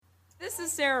This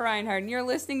is Sarah Reinhardt, and you're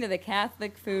listening to The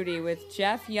Catholic Foodie with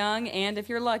Jeff Young and, if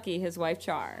you're lucky, his wife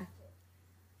Char.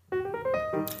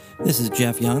 This is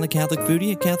Jeff Young, The Catholic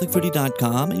Foodie at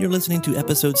CatholicFoodie.com, and you're listening to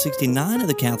episode 69 of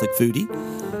The Catholic Foodie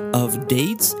of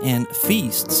Dates and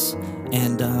Feasts.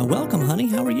 And welcome, honey.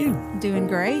 How are you? Doing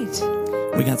great.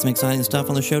 We got some exciting stuff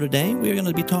on the show today. We're going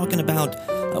to be talking about,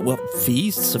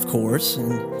 feasts, of course,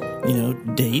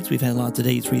 and, dates. We've had lots of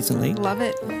dates recently. Love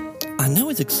it. I know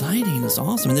it's exciting. It's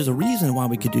awesome. And there's a reason why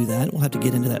we could do that. We'll have to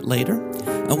get into that later.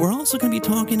 We're also going to be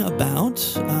talking about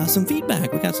some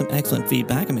feedback. We got some excellent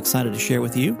feedback I'm excited to share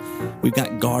with you. We've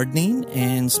got gardening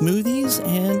and smoothies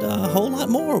and a whole lot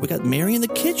more. We got Mary in the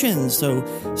kitchen. So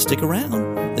stick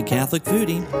around. The Catholic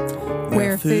Foodie,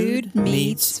 where food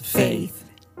meets faith.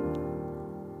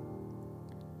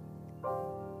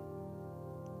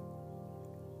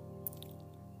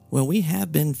 Well, we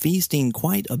have been feasting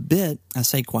quite a bit. I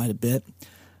say quite a bit.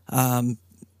 I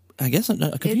guess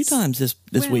a few times this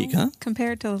week, huh?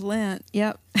 Compared to Lent,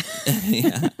 yep.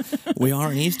 Yeah, we are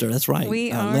in Easter. That's right.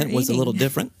 Lent was a little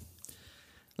different.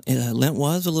 Lent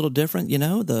was a little different.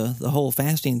 The whole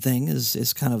fasting thing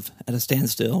is kind of at a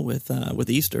standstill with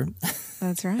Easter.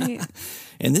 That's right.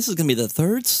 And this is going to be the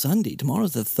third Sunday.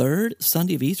 Tomorrow's the third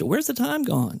Sunday of Easter. Where's the time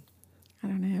gone? I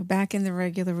don't know. Back in the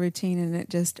regular routine, and it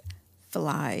just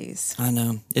flies. I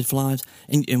know. It flies.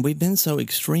 And we've been so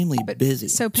extremely busy.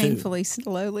 So painfully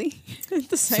slowly at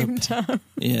the same time.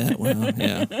 Yeah, well,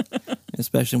 yeah.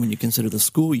 Especially when you consider the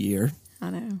school year. I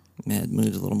know. It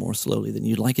moves a little more slowly than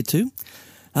you'd like it to.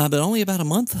 But only about a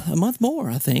month more,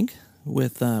 I think,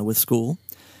 with school.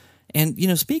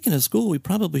 And, speaking of school, we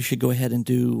probably should go ahead and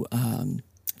do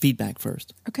feedback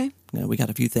first. Okay. We got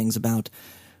a few things about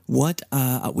what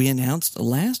we announced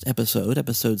last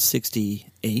episode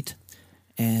 68.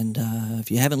 And if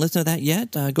you haven't listened to that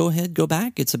yet, go ahead, go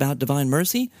back. It's about Divine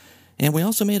Mercy. And we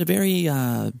also made a very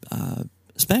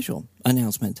special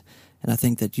announcement. And I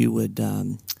think that you would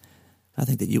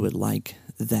like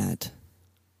that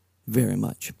very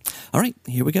much. All right,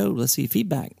 here we go. Let's see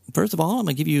feedback. First of all, I'm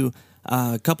going to give you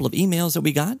a couple of emails that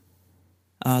we got.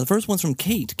 The first one's from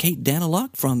Kate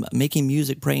Daniluk from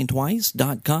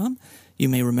MakingMusicPrayingTwice.com. You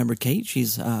may remember Kate.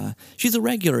 She's a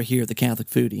regular here at the Catholic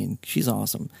Foodie, and she's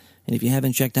awesome. And if you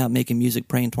haven't checked out Making Music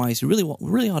Praying Twice, you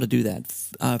really ought to do that.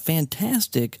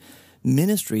 Fantastic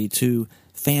ministry to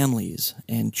families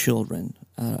and children.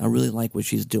 I really like what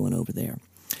she's doing over there.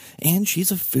 And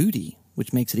she's a foodie,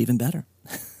 which makes it even better.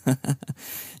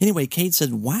 Anyway, Kate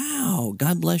said, wow,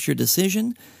 God bless your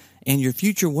decision and your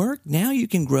future work. Now you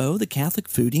can grow the Catholic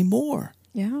Foodie more.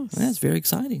 Yes. That's very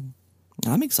exciting.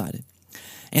 I'm excited.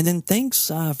 And then thanks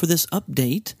for this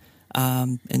update.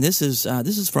 And this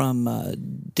is from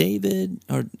David,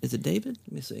 or is it David?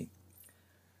 Let me see.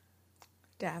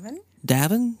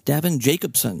 Davin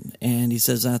Jacobson. And he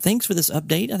says, thanks for this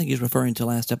update. I think he's referring to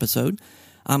last episode.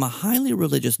 I'm a highly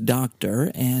religious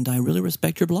doctor, and I really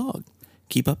respect your blog.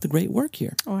 Keep up the great work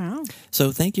here. Wow.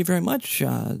 So thank you very much,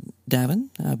 Davin.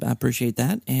 I appreciate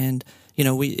that. And,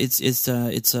 it's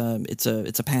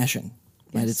a passion,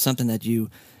 right? Yes. It's something that you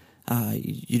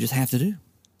just have to do.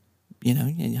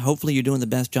 And hopefully you're doing the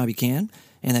best job you can,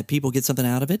 and that people get something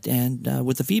out of it. And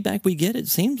with the feedback we get, it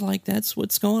seems like that's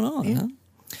what's going on. Yeah. Huh?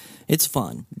 It's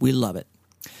fun. We love it.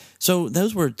 So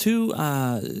those were two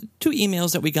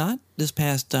emails that we got this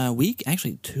past week.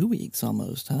 Actually, 2 weeks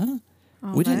almost, huh?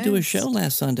 Almost. We didn't do a show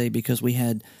last Sunday because we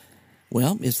had,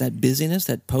 it's that busyness,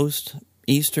 that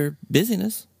post-Easter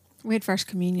busyness. We had First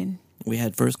Communion. We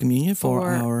had First Communion for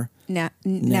our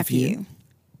nephew.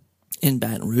 In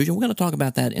Baton Rouge, and we're going to talk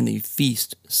about that in the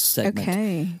feast segment.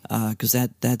 Okay. Because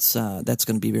that's going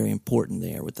to be very important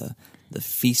there with the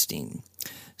feasting.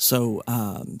 So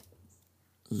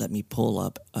let me pull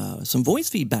up some voice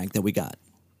feedback that we got.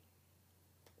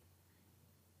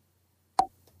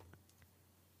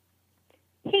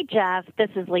 Hey, Jeff. This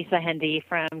is Lisa Hendy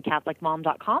from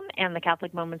CatholicMom.com and the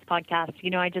Catholic Moments podcast.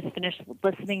 I just finished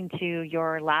listening to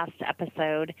your last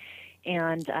episode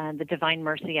and the Divine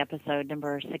Mercy episode,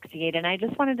 number 68. And I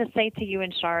just wanted to say to you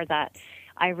and Shar that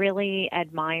I really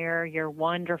admire your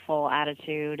wonderful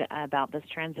attitude about this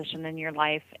transition in your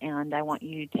life, and I want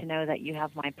you to know that you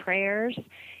have my prayers,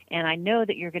 and I know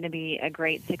that you're going to be a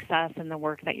great success in the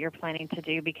work that you're planning to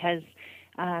do because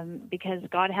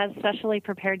God has specially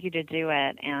prepared you to do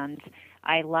it, and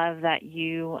I love that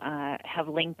you have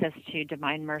linked us to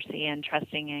divine mercy and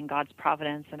trusting in God's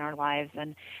providence in our lives.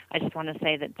 And I just want to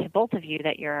say that to both of you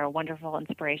that you're a wonderful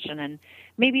inspiration. And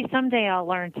maybe someday I'll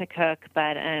learn to cook,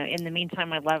 but in the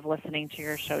meantime, I love listening to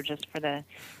your show just for the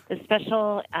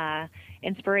special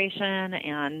inspiration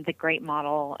and the great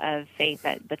model of faith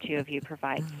that the two of you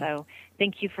provide. So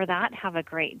thank you for that. Have a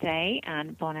great day,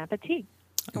 and bon appetit.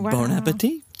 Wow. Bon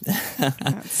appetit.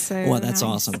 That's so Well, that's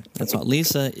nice. awesome. That's all.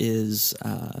 Lisa is,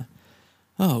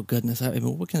 oh goodness. I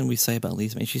mean, what can we say about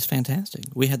Lisa? I mean, she's fantastic.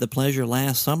 We had the pleasure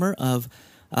last summer of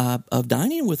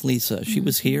dining with Lisa. She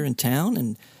was here in town,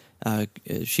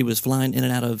 and she was flying in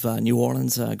and out of New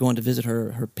Orleans, going to visit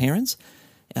her parents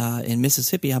in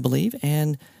Mississippi, I believe.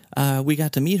 And we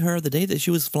got to meet her the day that she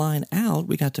was flying out.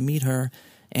 We got to meet her,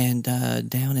 and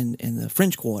down in the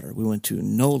French Quarter, we went to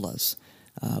Nola's.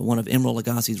 One of Emerald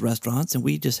Lagasse's restaurants, and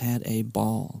we just had a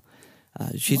ball.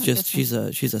 She's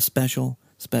a special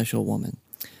woman,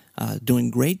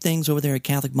 doing great things over there at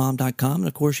CatholicMom.com, and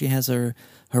of course she has her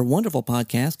wonderful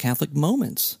podcast, Catholic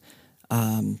Moments.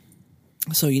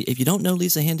 So if you don't know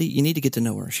Lisa Hendy, you need to get to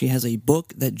know her. She has a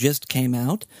book that just came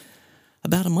out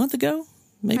about a month ago.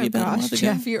 Maybe a month ago.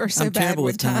 Jeff, you are so I'm bad terrible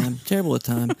with time. Terrible with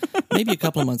time. Maybe a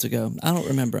couple of months ago. I don't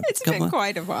remember. It's been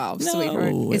quite a while,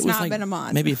 sweetheart. No, It's it was not like been a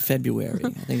month. Maybe February. I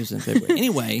think it was in February.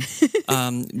 Anyway,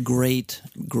 great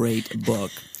book.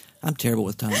 I'm terrible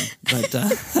with time, but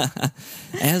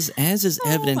as is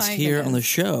evidence my here on the goodness.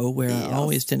 show, where I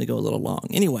always tend to go a little long.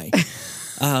 Anyway,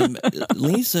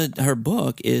 Lisa, her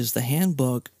book is the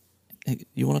handbook.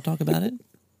 You want to talk about it?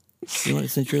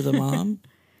 Since you're the mom?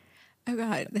 Oh,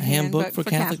 God. The Handbook for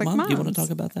Catholic Moms. Do you want to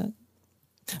talk about that?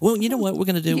 Well, you know what we're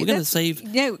going to do? We're going to save...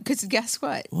 No, because guess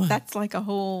what? That's like a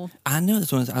whole... I know.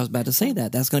 That's what I was about to say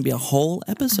that. That's going to be a whole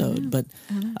episode. But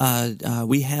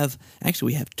we have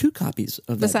two copies of that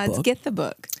book. Besides, get the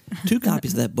book. Two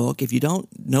copies of that book. If you don't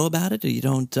know about it or you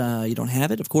don't have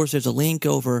it, of course, there's a link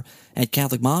over at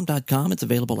CatholicMom.com. It's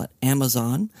available at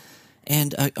Amazon.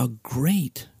 And a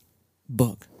great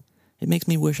book. It makes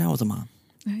me wish I was a mom.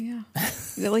 Oh, yeah.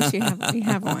 At least you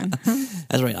have one.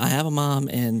 That's right. I have a mom,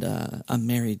 and I'm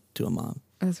married to a mom.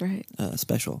 That's right. A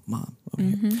special mom over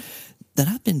here that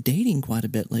I've been dating quite a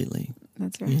bit lately.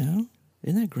 That's right. You know?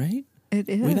 Isn't that great? It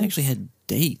is. We've actually had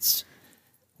dates.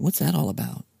 What's that all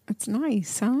about? It's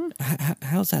nice, huh?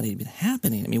 How's that even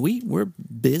happening? I mean, we're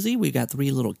busy. We've got 3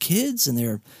 little kids, and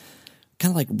they're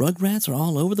kind of like rugrats. Are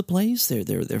all over the place.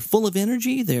 They're full of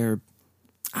energy. I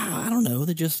don't know.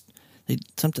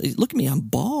 Sometimes look at me. I'm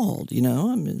bald. You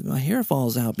know, my hair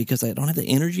falls out because I don't have the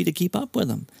energy to keep up with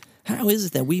them. How is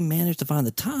it that we manage to find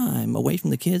the time away from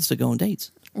the kids to go on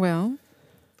dates? Well,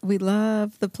 we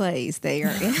love the plays they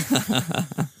are in.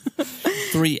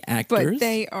 3 actors. But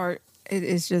they are,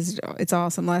 it's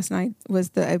awesome. Last night was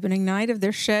the opening night of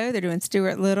their show. They're doing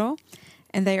Stuart Little,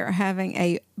 and they are having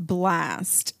a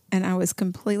blast. And I was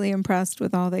completely impressed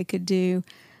with all they could do,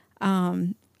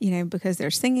 because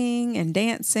they're singing and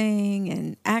dancing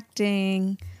and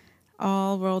acting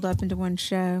all rolled up into one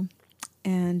show.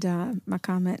 And my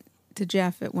comment to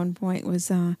Jeff at one point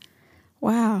was,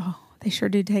 wow, they sure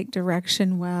do take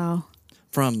direction well.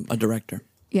 From a director.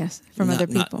 Yes, from other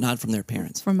people. Not from their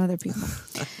parents. From other people.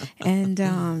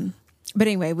 And, but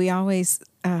anyway, we always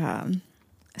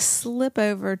slip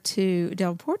over to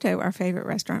Del Porto, our favorite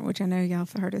restaurant, which I know y'all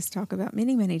have heard us talk about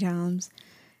many, many times.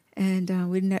 And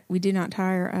we do not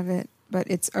tire of it, but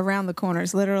it's around the corner.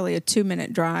 It's literally a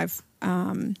 2-minute drive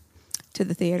to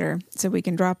the theater. So we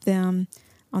can drop them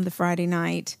on the Friday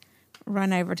night,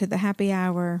 run over to the happy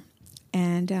hour,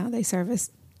 and they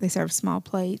serve small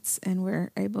plates, and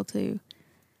we're able to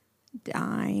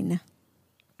dine.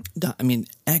 I mean,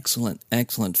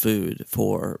 excellent food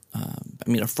for,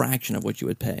 a fraction of what you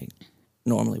would pay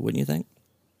normally, wouldn't you think?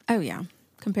 Oh, yeah.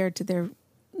 Compared to their,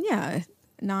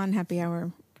 non-happy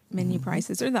hour menu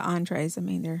prices, or the entrees. I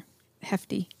mean, they're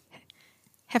heftily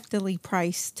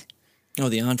priced. Oh,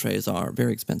 the entrees are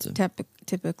very expensive.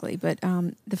 Typically. But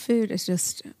the food is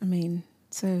just,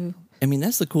 so...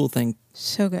 that's the cool thing.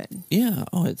 So good. Yeah.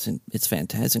 Oh, it's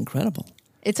fantastic. It's incredible.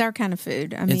 It's our kind of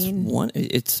food.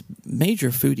 It's major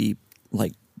foodie,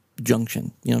 like,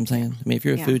 junction. You know what I'm saying? I mean, if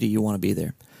you're a foodie, you want to be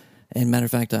there. And matter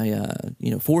of fact,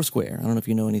 Foursquare. I don't know if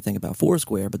you know anything about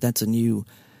Foursquare, but that's a new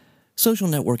social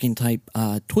networking type,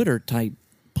 Twitter type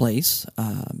place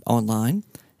online.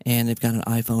 And they've got an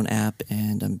iPhone app,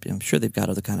 and I'm sure they've got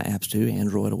other kind of apps too,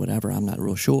 Android or whatever. I'm not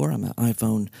real sure. I'm an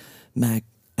iPhone, Mac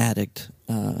addict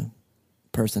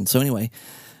person. So anyway,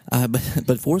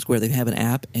 but Foursquare, they have an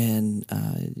app, and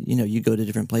you go to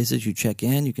different places, you check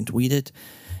in, you can tweet it,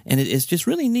 And it's just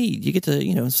really neat. You get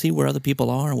to, see where other people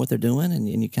are and what they're doing, and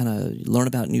you kind of learn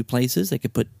about new places. They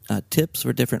could put tips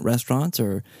for different restaurants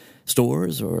or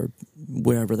stores or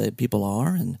wherever the people are.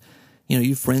 And,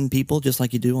 you friend people just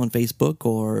like you do on Facebook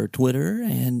or Twitter,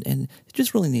 and it's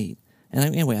just really neat. And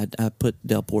anyway, I put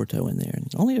Del Porto in there.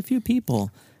 And only a few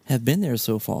people have been there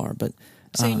so far. But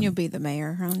soon you'll be the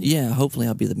mayor, huh? Yeah, hopefully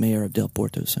I'll be the mayor of Del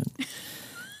Porto soon.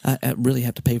 I really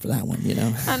have to pay for that one,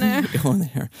 I know. Going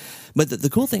there. But the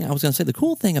cool thing, I was going to say, the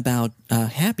cool thing about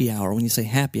happy hour, when you say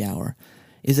happy hour,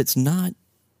 is it's not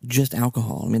just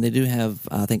alcohol. I mean, they do have,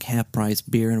 I think, half-price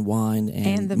beer and wine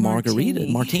and the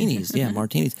martinis. Yeah,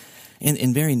 martinis.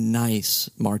 And very nice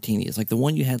martinis. Like the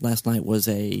one you had last night was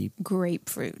a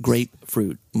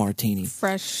grapefruit martini.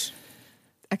 Fresh.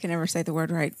 I can never say the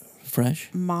word right. Fresh?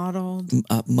 Muddled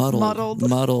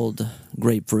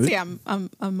grapefruit. Yeah,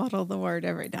 I muddle the word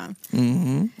every time.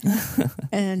 Mm-hmm.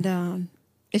 And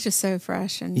it's just so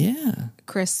fresh and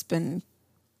crisp and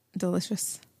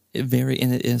delicious.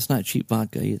 It's not cheap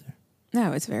vodka either.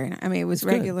 No, it's very nice. I mean, it was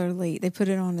regularly, they put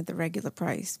it on at the regular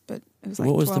price, but it was like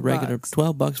what was $12. the regular?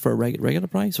 $12 for a regular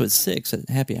price? So it's $6 at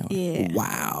happy hour. Yeah.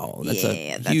 Wow. That's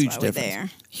a that's huge why we're difference. there.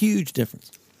 Huge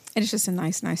difference. And it's just a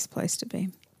nice place to be.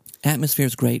 Atmosphere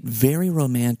is great. Very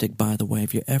romantic, by the way.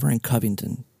 If you're ever in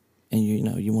Covington and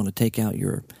you want to take out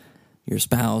your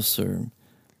spouse or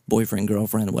boyfriend,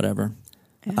 girlfriend, or whatever,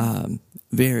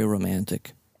 very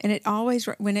romantic. And it always,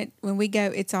 when we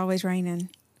go, it's always raining.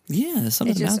 Yeah, there's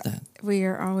something about that. We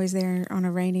are always there on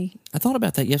a rainy. I thought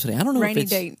about that yesterday. I don't know rainy if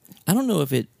date. I don't know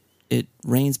if it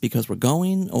rains because we're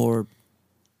going or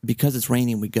because it's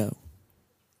raining we go.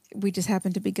 We just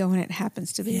happen to be going. It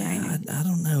happens to be raining. I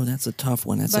don't know. That's a tough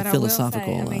one. That's but a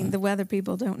philosophical. I will say, the weather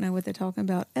people don't know what they're talking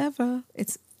about ever.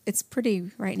 It's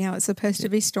pretty right now. It's supposed to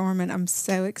be storming. I'm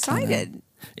so excited.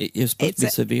 It's supposed to be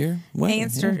severe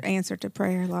weather. Answer to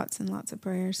prayer. Lots and lots of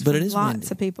prayers. But it is lots windy.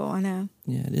 of people. I know.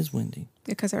 Yeah, it is windy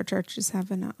because our church is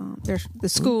having the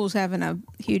school's having a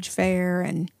huge fair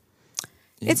and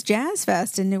it's Jazz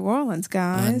Fest in New Orleans,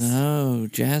 guys. I know,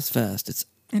 Jazz Fest.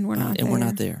 And we're not there. And we're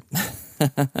not there.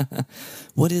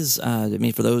 What is,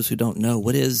 for those who don't know,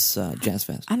 what is Jazz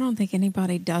Fest? I don't think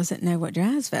anybody doesn't know what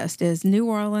Jazz Fest is. New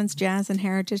Orleans Jazz and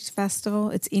Heritage Festival.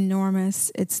 It's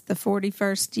enormous. It's the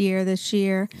 41st year this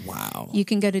year. Wow. You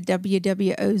can go to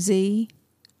WWOZ.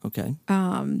 Okay. That's a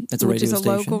radio station. Which is a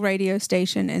local radio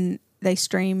station, and they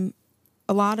stream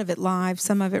a lot of it live,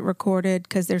 some of it recorded,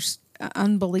 because there's an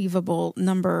unbelievable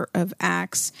number of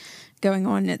acts going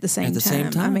on at the same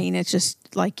time. I mean, it's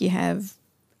just like you have,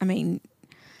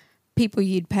 people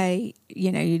you'd pay,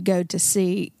 you'd go to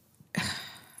see,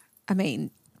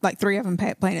 like three of them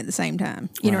playing at the same time.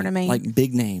 You know what I mean? Like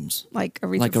big names. Like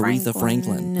Aretha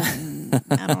Franklin. And,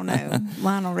 I don't know,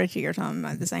 Lionel Richie or something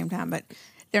at the same time, but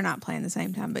they're not playing the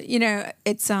same time. But,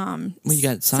 it's well, you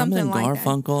got Simon and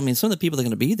Garfunkel. Some of the people that are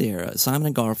going to be there, Simon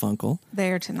and Garfunkel.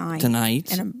 They're tonight.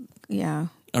 And,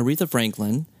 Aretha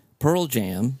Franklin, Pearl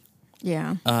Jam.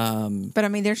 Yeah.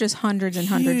 But there's just hundreds and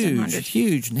hundreds and hundreds.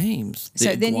 Huge names.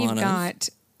 So then you've got,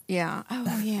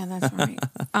 oh yeah, that's right.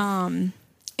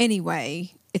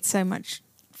 Anyway, it's so much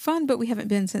fun, but we haven't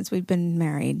been since we've been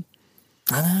married.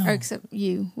 I know. Or except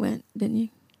you went, didn't you?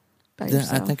 By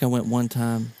I think I went one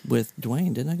time with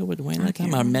Dwayne. Didn't I go with Dwayne that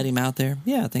time? I met him out there.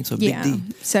 Yeah, I think so. Big D.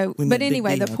 So, but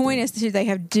anyway, the point is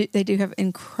they do have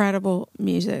incredible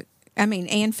music.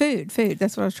 And food.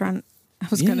 That's what I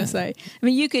was going to say.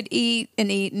 You could eat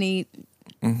and eat and eat.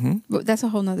 Mm-hmm. But that's a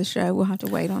whole nother show. We'll have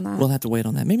to wait on that. We'll have to wait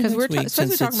on that. Maybe next week. Because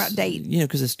we're talking about dates.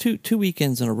 Because it's two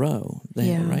weekends in a row.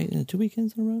 Right? 2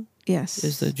 weekends in a row? Yes.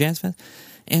 Is the Jazz Fest.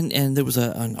 And there was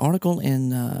an article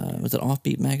in, was it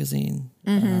Offbeat magazine?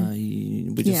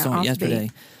 Mm-hmm. We just saw it yesterday.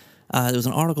 There was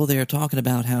an article there talking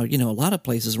about how, a lot of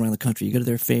places around the country, you go to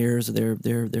their fairs,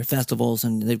 their festivals,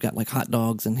 and they've got like hot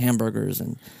dogs and hamburgers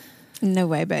and... No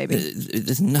way, baby.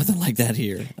 There's nothing like that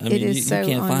here. You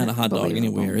can't find a hot dog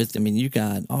anywhere. You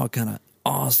got all kind of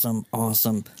awesome.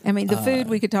 The food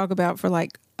we could talk about for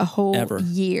like a whole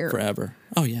year. Forever.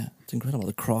 Oh, yeah. It's incredible.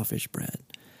 The crawfish bread.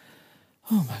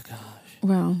 Oh, my gosh.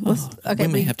 Well, we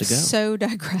may have to go. So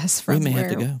digress from we may have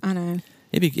to go. I know.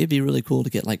 It'd be really cool to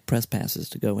get like press passes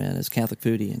to go in as Catholic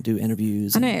Foodie and do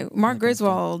interviews. I know. Mark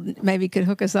Griswold maybe could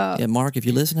hook us up. Yeah, Mark, if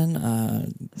you're listening,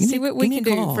 see what we can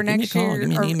do for next year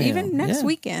or even next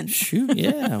weekend. Shoot,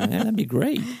 that'd be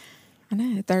great. I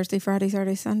know. Thursday, Friday,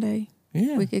 Saturday, Sunday.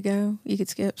 Yeah. We could go. You could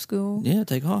skip school. Yeah,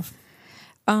 take off.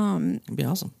 It'd be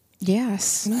awesome.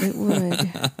 Yes, it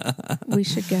would. We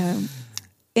should go.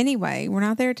 Anyway, we're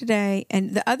not there today.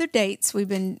 And the other dates we've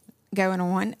been going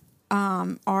on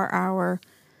are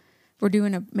we're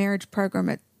doing a marriage program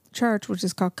at church, which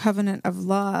is called Covenant of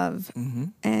Love,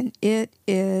 and it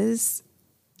is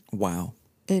wow.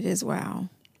 It is wow.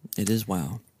 It is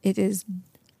wow. It is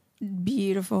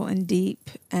beautiful and deep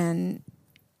and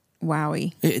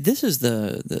wowie. This is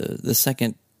the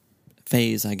second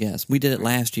phase, I guess. We did it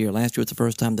last year. Last year was the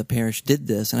first time the parish did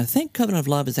this, and I think Covenant of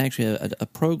Love is actually a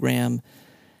program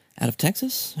out of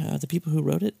Texas. The people who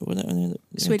wrote it, were they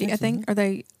Sweetie, I think, are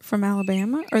they from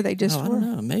Alabama? Or are they just? I don't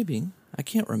know. Maybe I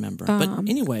can't remember. But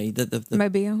anyway, the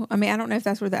Mobile. I mean, I don't know if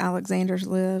that's where the Alexanders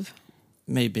live.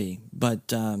 Maybe,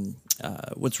 but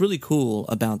what's really cool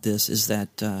about this is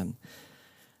that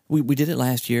we did it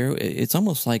last year. It's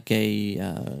almost like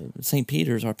a St.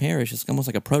 Peter's, our parish. It's almost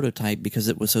like a prototype because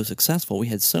it was so successful. We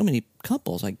had so many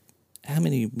couples. Like, how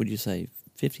many would you say?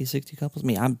 50, 60 couples? I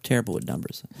mean, I'm terrible with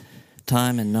numbers,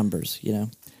 time and numbers.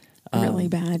 Really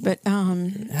bad. But how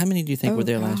many do you think were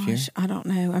there last year? I don't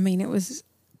know. I mean, it was.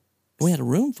 We had a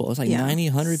room full. It was like 90,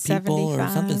 100 people or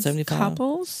something. 75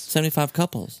 couples. 75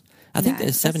 couples. I think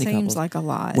there's 70 that couples. Seems like a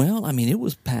lot. Well, I mean, it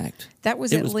was packed. That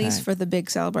was at least for the big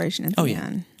celebration at the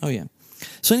end. Oh yeah.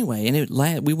 So anyway,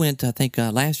 and we went. I think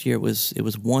last year it was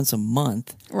once a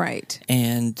month, right?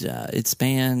 And it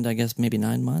spanned, I guess, maybe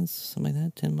 9 months, something like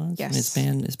that, 10 months. Yes, I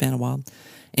mean, it spanned a while,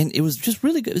 and it was just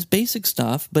really good. It was basic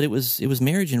stuff, but it was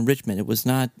marriage enrichment. It was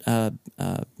not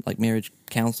like marriage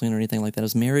counseling or anything like that. It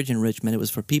was marriage enrichment. It was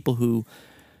for people who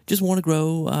just want to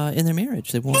grow in their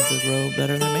marriage. They want to grow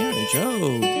better in their marriage.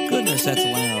 Oh, goodness, that's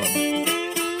loud.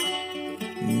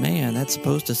 Man, that's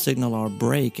supposed to signal our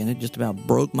break, and it just about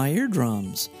broke my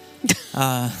eardrums.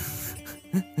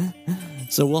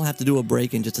 So we'll have to do a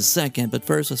break in just a second, but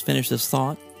first let's finish this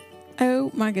thought. Oh,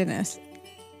 my goodness.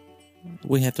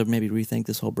 We have to maybe rethink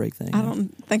this whole break thing. I don't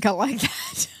think I like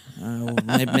that.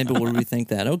 Maybe we'll rethink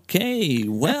that. Okay,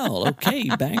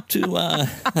 back to...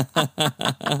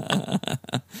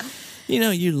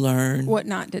 you learn. What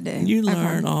not to do. You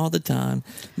learn all the time.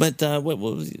 But what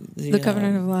was... The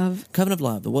Covenant of Love. Covenant of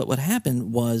Love. What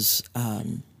happened was...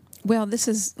 well, this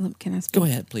is... Can I speak? Go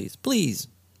ahead, please. Please.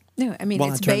 No, I mean,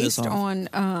 it's based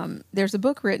on... there's a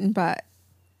book written by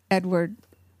Edward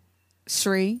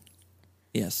Sri.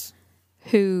 Yes.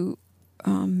 Who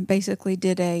basically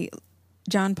did a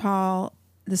John Paul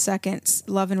II's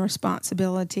Love and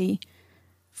Responsibility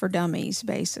for Dummies,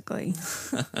 basically.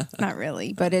 Not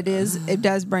really, but it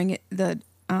does bring the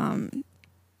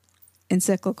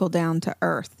encyclical down to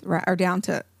earth, right? Or down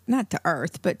to, not to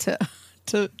earth, but to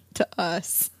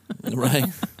us. Right.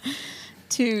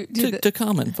 to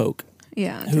common folk.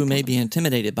 Yeah. Who may be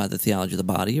intimidated by the theology of the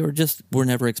body or just were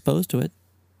never exposed to it.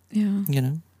 Yeah.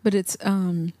 But it's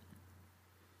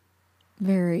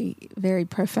very, very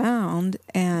profound.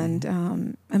 And,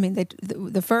 I mean,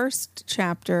 the first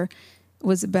chapter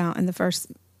was about, in the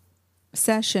first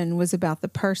session, was about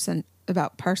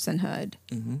about personhood.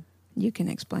 Mm-hmm. You can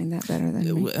explain that better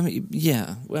than me. I mean,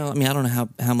 yeah. Well, I mean, I don't know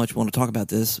how much we want to talk about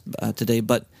this today,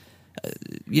 but,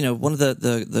 one of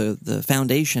the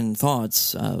foundation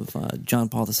thoughts of John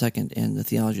Paul II and the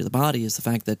theology of the body is the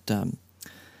fact that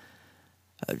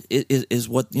is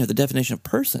what the definition of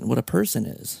person, what a person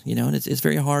is, and it's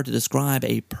very hard to describe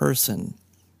a person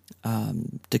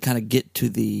to kind of get to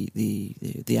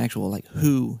the actual like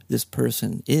who this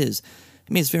person is.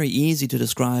 I mean, it's very easy to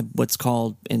describe what's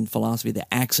called in philosophy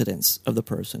the accidents of the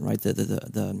person, right?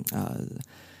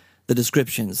 The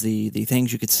descriptions, the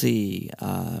things you could see,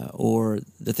 or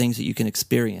the things that you can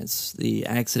experience. The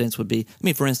accidents would be, I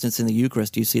mean, for instance, in the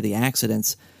Eucharist, you see the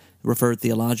accidents. Referred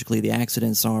theologically, the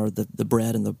accidents are the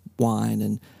bread and the wine,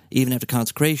 and even after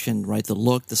consecration, right, the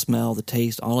look, the smell, the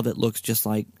taste, all of it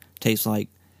tastes like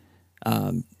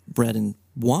bread and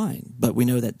wine. But we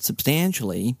know that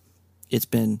substantially, it's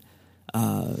been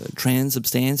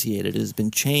transubstantiated, it has been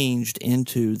changed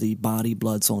into the body,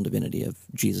 blood, soul, and divinity of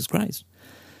Jesus Christ.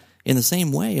 In the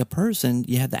same way, a person,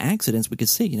 you have the accidents we could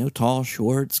see, tall,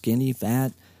 short, skinny,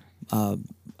 fat,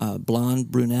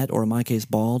 blonde, brunette, or in my case,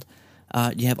 bald.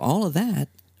 You have all of that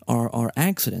are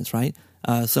accidents, right?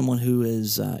 Someone who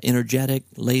is energetic,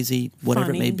 lazy,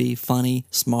 whatever it may be, funny,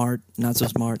 smart, not so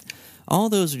smart. All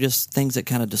those are just things that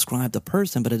kind of describe the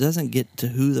person, but it doesn't get to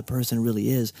who the person really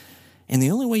is. And the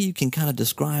only way you can kind of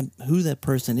describe who that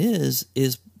person is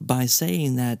by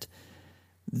saying that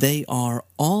they are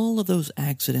all of those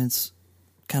accidents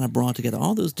kind of brought together,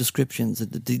 all those descriptions,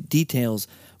 the details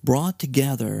brought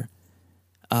together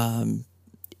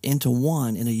into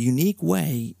one in a unique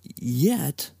way,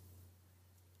 yet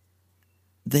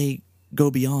they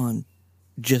go beyond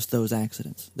just those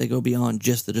accidents. They go beyond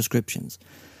just the descriptions.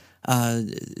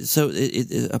 So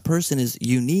a person is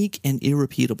unique and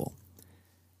irrepeatable.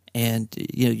 And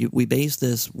we base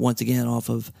this once again off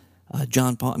of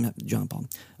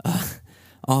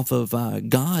off of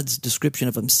God's description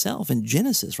of himself in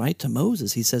Genesis, right? To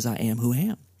Moses, he says, I am who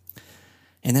am.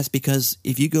 And that's because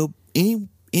if you go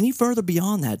any further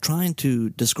beyond that, trying to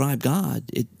describe God,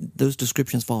 those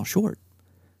descriptions fall short.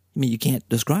 I mean, you can't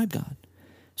describe God.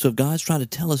 So if God's trying to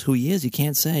tell us who he is, you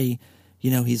can't say,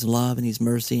 he's love and he's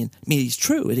mercy. And I mean, he's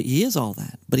true. He is all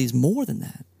that, but he's more than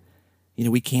that.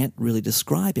 We can't really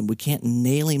describe him. We can't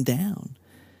nail him down.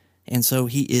 And so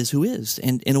he is who is.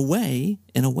 And in a way,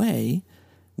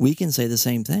 we can say the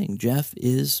same thing. Jeff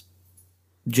is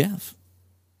Jeff.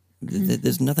 Mm-hmm.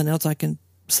 There's nothing else I can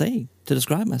say to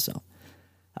describe myself.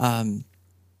 I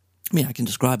can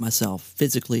describe myself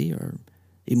physically or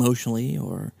emotionally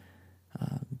or,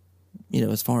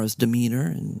 as far as demeanor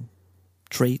and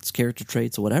traits, character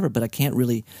traits or whatever, but I can't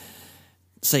really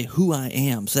say who I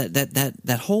am. So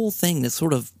that whole thing that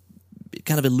sort of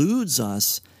kind of eludes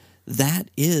us, that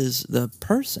is the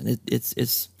person.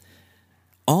 It's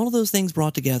all of those things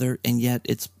brought together, and yet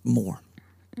it's more.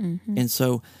 Mm-hmm. And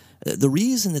so the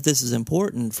reason that this is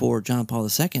important for John Paul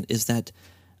II is that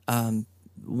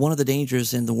one of the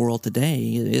dangers in the world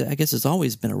today, I guess it's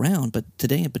always been around, but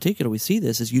today in particular we see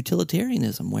this, is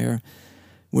utilitarianism, where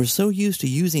we're so used to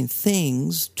using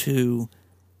things to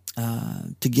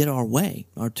get our way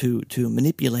or to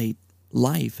manipulate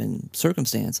life and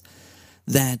circumstance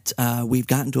that we've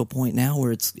gotten to a point now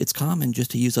where it's common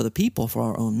just to use other people for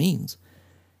our own means.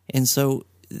 And so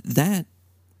that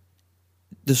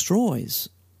destroys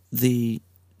the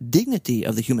dignity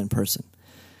of the human person.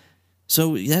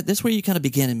 So that's where you kind of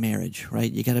begin in marriage, right?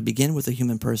 You got to begin with the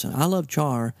human person. I love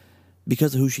Char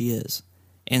because of who she is.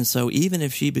 And so even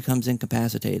if she becomes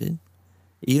incapacitated,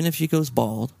 even if she goes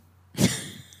bald,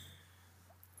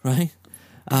 right?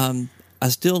 I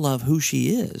still love who she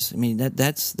is. I mean,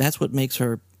 that's what makes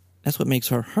her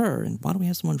her. And why do we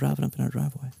have someone driving up in our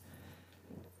driveway?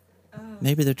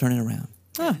 Maybe they're turning around.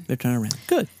 They're turning around.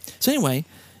 Good. So anyway,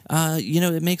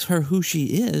 it makes her who she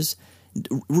is,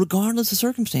 regardless of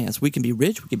circumstance. We can be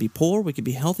rich, we can be poor, we can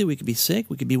be healthy, we can be sick,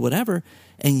 we can be whatever,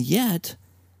 and yet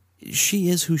she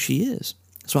is who she is.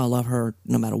 So I love her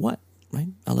no matter what, right?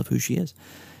 I love who she is.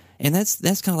 And that's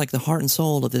kind of like the heart and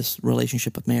soul of this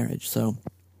relationship of marriage. So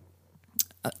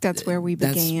that's where we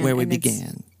began. That's where we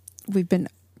began. We've been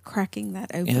cracking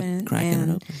that open. Yep, cracking it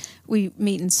open. We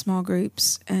meet in small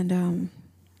groups, and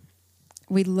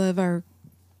we love our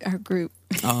group.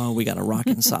 Oh, we got a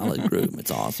rockin' solid group.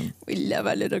 It's awesome. We love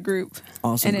our little group.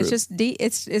 Awesome, and group.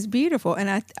 It's just it's beautiful.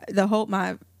 And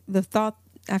the thought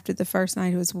after the first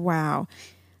night was, wow,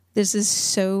 this is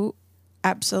so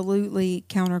absolutely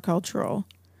countercultural.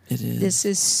 It is. This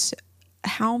is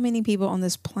how many people on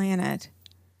this planet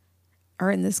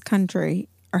or in this country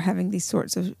are having these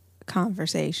sorts of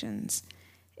conversations.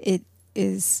 It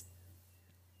is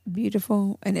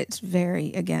beautiful, and it's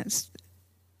very against,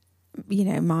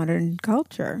 modern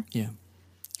culture. Yeah.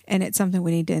 And it's something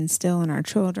we need to instill in our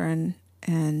children.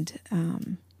 And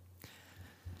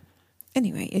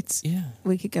anyway,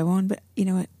 we could go on, but you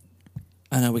know what?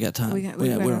 I know we got time.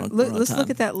 Let's look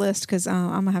at that list, because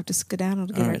I'm gonna have to skedaddle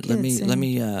to get our kids. Let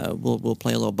me. We'll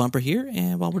play a little bumper here,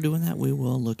 and while we're doing that, we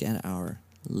will look at our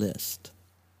list.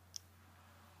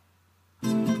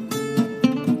 True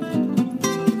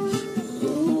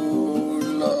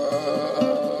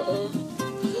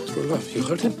love, you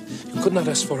heard him? You could not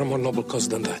ask for a more noble cause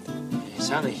than that.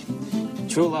 Sonny,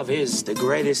 true love is the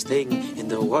greatest thing in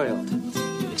the world.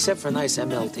 Except for nice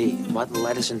MLT, mutton,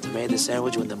 lettuce, and tomato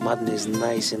sandwich when the mutton is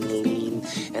nice and lean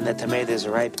and the tomato is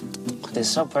ripe. They're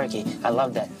so perky. I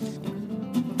love that.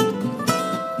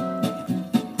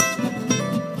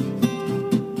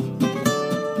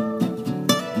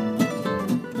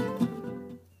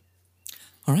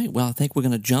 All right. Well, I think we're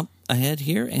going to jump ahead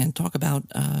here and talk about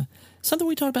something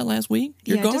we talked about last week.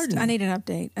 Your garden. I need an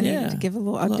update. I need to give a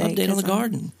little update. A little update on the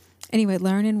garden. Anyway,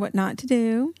 learning what not to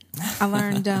do. I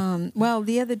learned,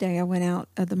 the other day I went out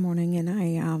of the morning and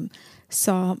I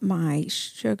saw my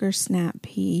sugar snap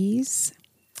peas,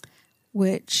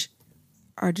 which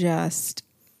are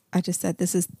I just said,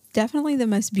 this is definitely the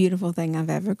most beautiful thing I've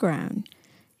ever grown.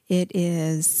 It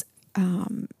is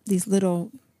these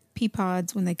little pea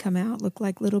pods, when they come out, look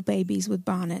like little babies with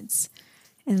bonnets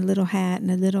and a little hat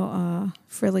and a little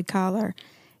frilly collar.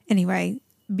 Anyway,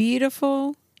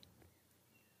 beautiful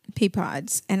pea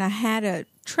pods. And I had a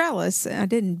trellis. I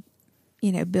didn't,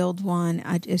 build one.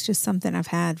 It's just something I've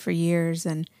had for years,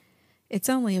 and it's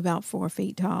only about 4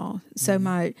 feet tall. So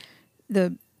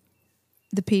the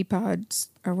pea pods,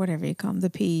 or whatever you call them, the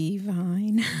pea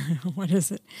vine, what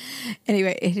is it?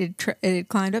 Anyway, it had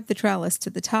climbed up the trellis to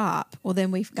the top. Well,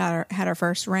 then we had our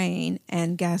first rain,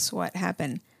 and guess what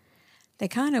happened? they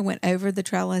kind of went over the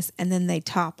trellis and then they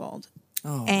toppled.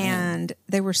 Oh, and man.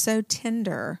 they were so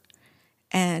tender,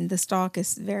 and the stalk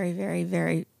is very, very,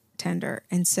 very tender.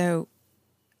 And so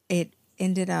it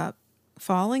ended up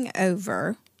falling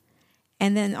over,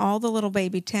 and then all the little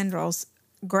baby tendrils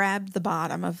grabbed the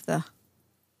bottom of the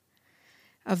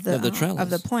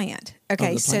trellis. plant.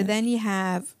 Okay, the so plant. then you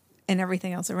have, and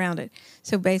everything else around it.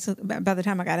 So basically, by the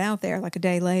time I got out there, like a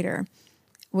day later,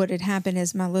 what had happened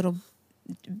is my little,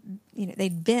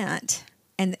 they'd bent,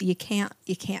 and you can't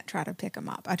try to pick them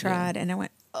up. I tried, and I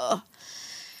went, ugh.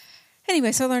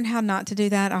 Anyway, so I learned how not to do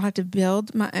that. I'll have to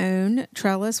build my own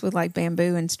trellis with like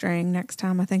bamboo and string next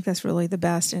time. I think that's really the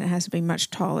best, and it has to be much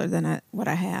taller than what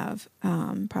I have,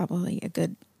 probably a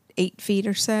good 8 feet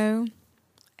or so.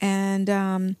 And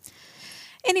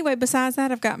anyway, besides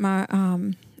that, I've got my,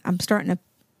 I'm starting to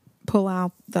pull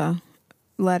out the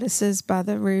lettuces by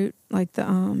the root, like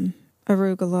the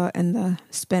arugula and the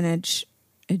spinach.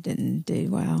 It didn't do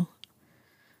well.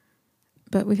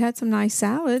 But we've had some nice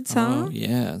salads, huh? Oh,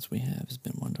 yes, we have. It's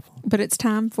been wonderful. But it's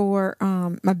time for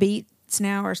my beets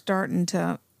now are starting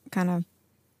to kind of,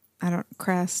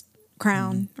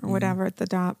 crown or whatever at the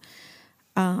top.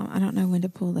 I don't know when to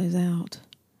pull those out.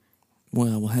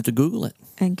 Well, we'll have to Google it.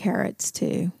 And carrots,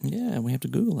 too. Yeah, we have to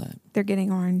Google that. They're getting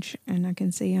orange, and I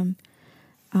can see them.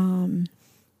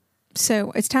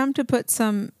 So it's time to put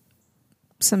some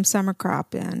summer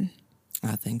crop in.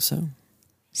 I think so.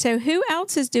 So who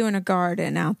else is doing a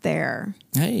garden out there?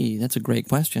 Hey, that's a great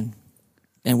question.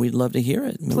 And we'd love to hear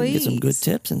it. Maybe we get some good Please.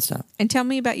 tips and stuff. And tell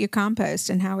me about your compost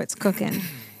and how it's cooking,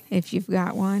 if you've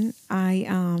got one.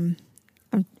 I'm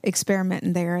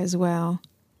experimenting there as well,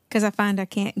 because I find I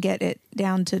can't get it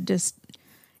down to just,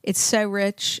 it's so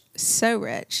rich.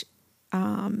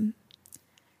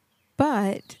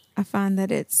 But I find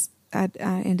that I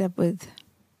end up with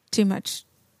too much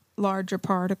larger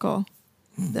particle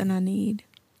than I need.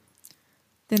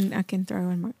 Then I can throw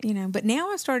in my, but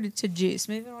now I started to juice.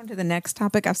 Moving on to the next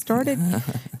topic, I've started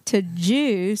to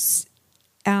juice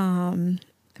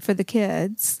for the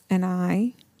kids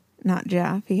and not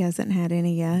Jeff. He hasn't had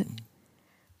any yet.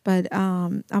 But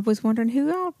I was wondering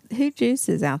who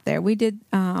juices out there. We did,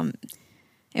 and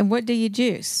what do you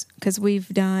juice? Because we've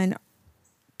done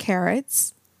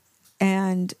carrots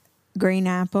and green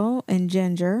apple and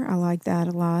ginger. I like that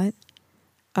a lot.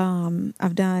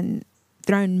 I've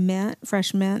thrown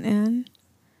fresh mint in.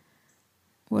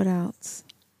 What else?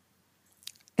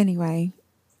 Anyway,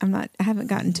 I haven't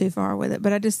gotten too far with it,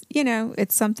 but I just,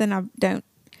 it's something I don't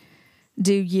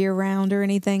do year round or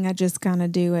anything. I just kind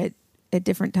of do it at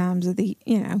different times of the,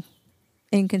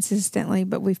 inconsistently,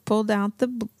 but we've pulled out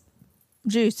the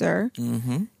juicer.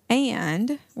 Mm-hmm.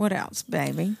 And what else,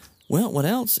 baby? Well, what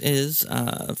else is,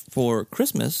 for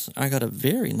Christmas, I got a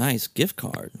very nice gift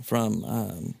card from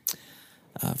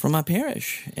my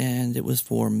parish, and it was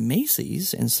for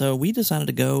Macy's. And so we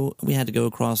decided we had to go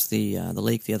across the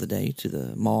lake the other day to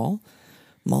the mall.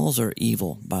 Malls are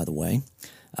evil, by the way.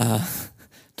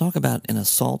 Talk about an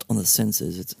assault on the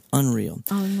senses. It's unreal.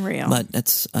 Unreal. But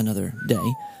that's another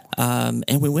day.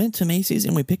 And we went to Macy's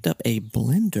and we picked up a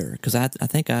blender, because I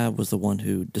think I was the one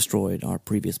who destroyed our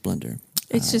previous blender.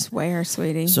 It's just wear,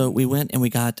 sweetie. So we went and we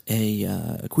got a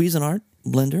Cuisinart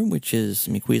blender, which is,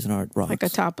 Cuisinart rocks. Like a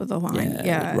top of the line.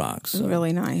 Yeah, it rocks. So,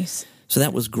 really nice. So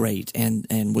that was great.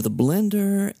 And with a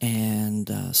blender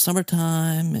and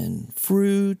summertime and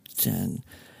fruit and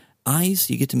ice,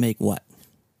 you get to make what?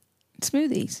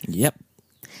 Smoothies. Yep.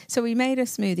 So we made a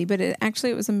smoothie, but it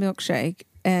was a milkshake,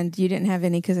 and you didn't have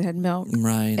any because it had milk.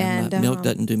 Right. And milk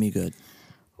doesn't do me good.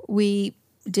 We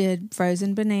did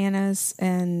frozen bananas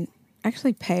and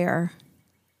actually pear,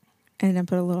 and I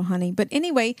put a little honey. But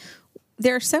anyway,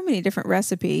 there are so many different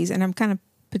recipes, and I'm kind of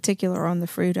particular on the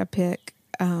fruit I pick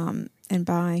and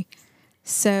buy.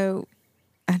 So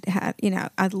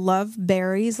I love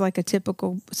berries. Like a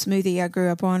typical smoothie I grew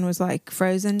up on was like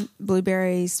frozen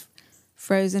blueberries,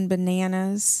 frozen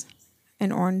bananas,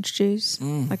 and orange juice.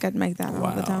 Like I'd make that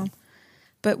all the time.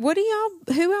 But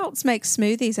who else makes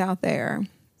smoothies out there?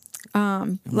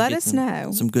 Let us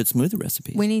know. Some good smoothie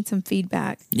recipes. We need some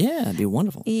feedback. Yeah, it'd be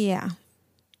wonderful. Yeah.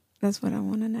 That's what I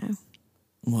want to know.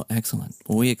 Well, excellent.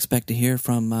 Well, we expect to hear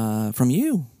from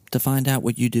you to find out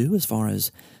what you do as far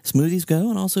as smoothies go,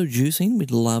 and also juicing.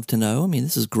 We'd love to know.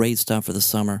 This is great stuff for the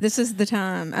summer. This is the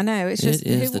time. I know. It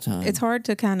is the time. It's hard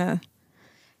to kind of,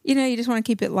 you just want to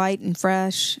keep it light and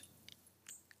fresh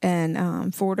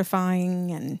and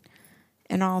fortifying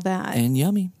and all that. And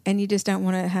yummy. And you just don't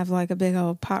want to have like a big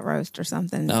old pot roast or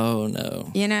something. Oh,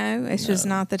 no. It's just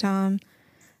not the time.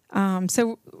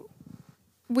 So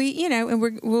we, and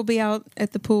we'll be out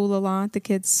at the pool a lot, the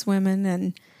kids swimming,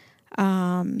 and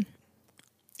So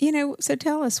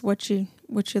tell us what you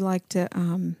like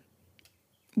to,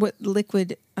 what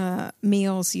liquid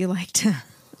meals you like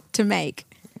to make.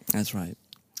 That's right.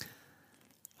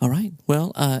 All right.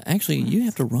 Well, actually, you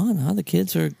have to run, huh? The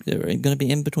kids are going to be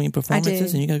in between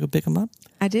performances, and you got to go pick them up?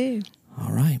 I do.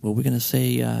 All right. Well, we're going to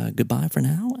say goodbye for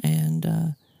now, and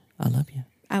I love you.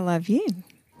 I love you.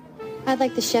 I'd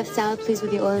like the chef salad, please, with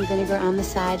the oil and vinegar on the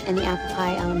side, and the apple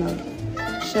pie a la mode.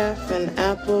 Chef and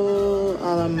apple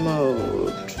a la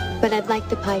mode. But I'd like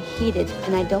the pie heated,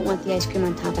 and I don't want the ice cream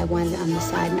on top. I want it on the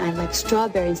side, and I'd like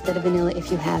strawberry instead of vanilla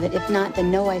if you have it. If not,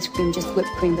 then no ice cream, just whipped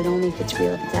cream, but only if it's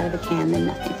real. If it's out of a can, then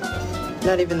nothing.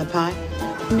 Not even the pie?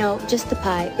 No, just the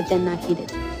pie, but then not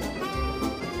heated.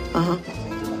 Uh-huh.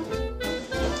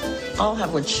 I'll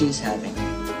have what she's having.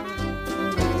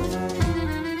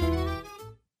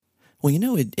 Well,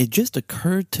 it just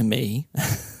occurred to me,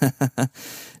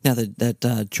 now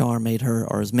that Char made her,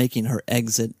 or is making her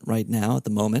exit right now at the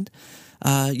moment,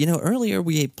 earlier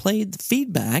we played the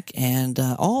feedback, and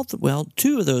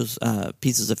two of those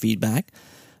pieces of feedback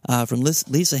from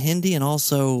Lisa Hindy and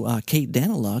also Kate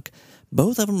Daniluk,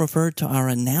 both of them referred to our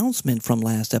announcement from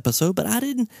last episode, but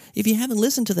if you haven't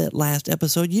listened to that last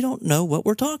episode, you don't know what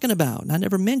we're talking about. And I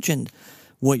never mentioned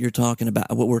what we're talking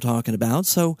about.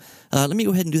 So let me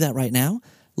go ahead and do that right now.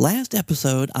 Last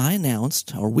episode,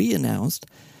 we announced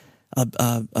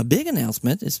a big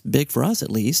announcement. It's big for us,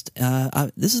 at least.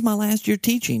 This is my last year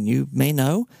teaching. You may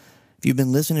know, if you've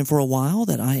been listening for a while,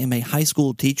 that I am a high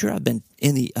school teacher. I've been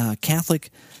in the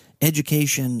Catholic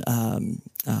education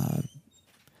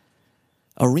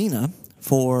arena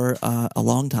for a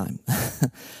long time.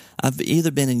 I've either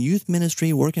been in youth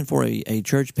ministry, working for a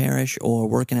church parish, or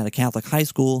working at a Catholic high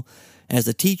school as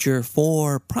a teacher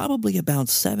for probably about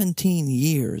 17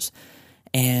 years.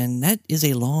 And that is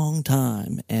a long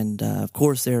time. And, of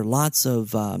course, there are lots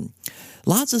of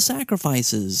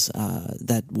sacrifices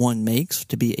that one makes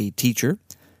to be a teacher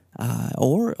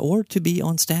or to be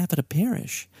on staff at a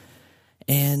parish.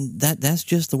 And that's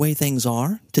just the way things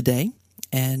are today.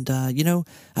 And,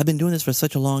 I've been doing this for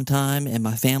such a long time, and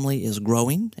my family is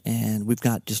growing, and we've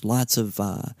got just lots of,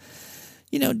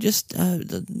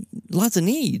 lots of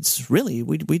needs, really.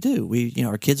 We do.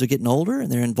 Our kids are getting older,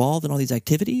 and they're involved in all these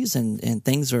activities, and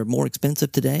things are more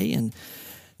expensive today. And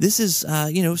this is,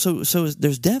 so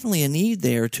there's definitely a need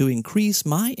there to increase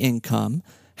my income.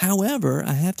 However,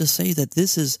 I have to say that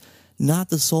this is not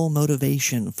the sole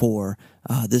motivation for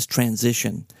this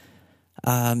transition.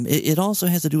 It also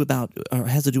has to do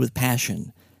with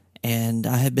passion, and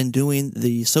I have been doing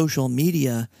the social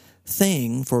media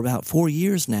thing for about 4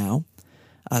 years now.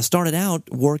 I started out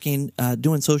working,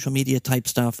 doing social media type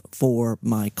stuff for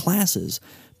my classes,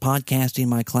 podcasting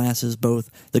my classes, both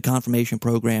the confirmation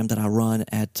program that I run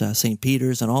at St.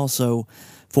 Peter's and also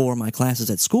for my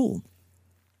classes at school.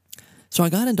 So I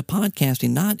got into podcasting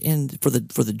not for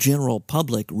the general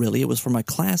public, really. It was for my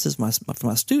classes, for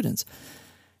my students.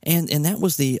 And that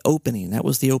was the opening. That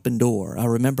was the open door. I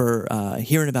remember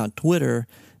hearing about Twitter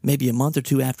maybe a month or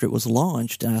two after it was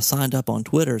launched, and I signed up on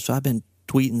Twitter. So I've been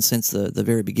tweeting since the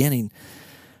very beginning.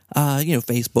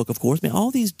 Facebook, of course. I mean,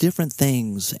 all these different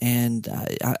things. And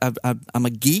I'm a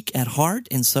geek at heart,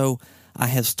 and so I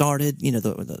have started,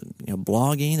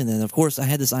 blogging. And then, of course, I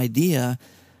had this idea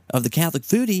of the Catholic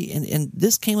Foodie, and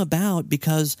this came about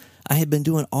because I had been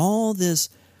doing all this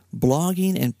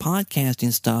blogging and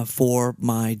podcasting stuff for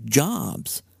my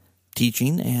jobs,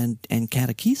 teaching and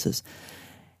catechesis.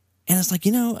 And it's like,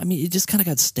 it just kind of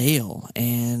got stale.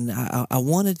 And I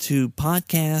wanted to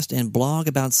podcast and blog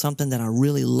about something that I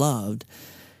really loved.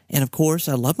 And of course,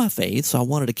 I love my faith, so I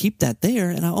wanted to keep that there.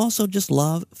 And I also just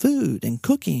love food and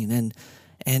cooking and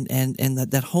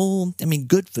that whole,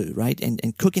 good food, right?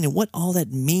 And cooking and what all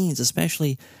that means,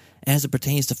 especially as it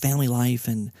pertains to family life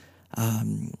and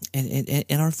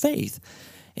our faith.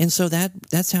 And so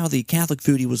that's how the Catholic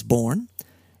Foodie was born.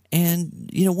 And,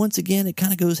 once again, it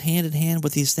kind of goes hand in hand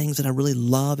with these things that I really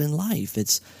love in life.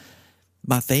 It's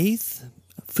my faith,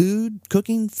 food,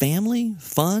 cooking, family,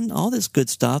 fun, all this good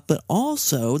stuff, but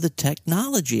also the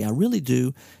technology. I really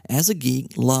do, as a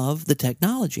geek, love the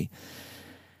technology.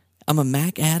 I'm a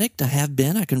Mac addict. I have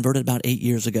been. I converted about 8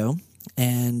 years ago.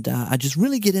 And I just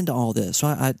really get into all this. So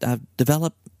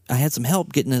I had some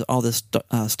help getting all this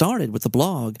started with the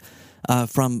blog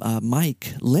from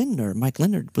Mike Lindner. Mike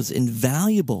Lindner was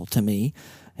invaluable to me.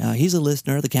 He's a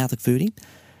listener of the Catholic Foodie.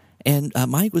 And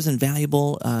Mike was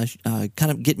invaluable,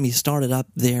 kind of getting me started up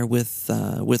there with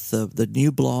the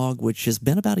new blog, which has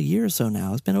been about a year or so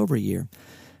now. It's been over a year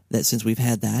since we've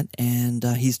had that. And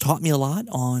he's taught me a lot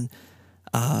on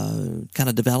kind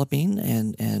of developing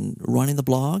and running the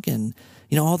blog and,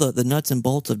 all the nuts and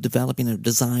bolts of developing and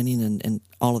designing and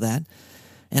all of that.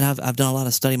 And I've done a lot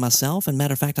of study myself. And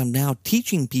matter of fact, I'm now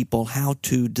teaching people how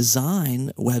to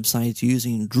design websites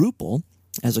using Drupal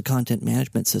as a content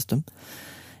management system.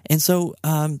 And so,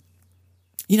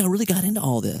 really got into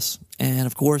all this. And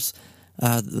of course,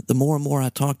 the more and more I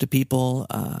talk to people,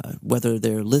 whether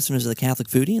they're listeners of the Catholic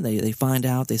Foodie and they find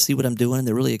out, they see what I'm doing, and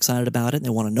they're really excited about it, and they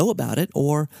want to know about it,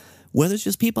 or whether it's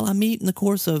just people I meet in the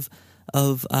course of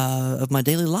my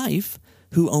daily life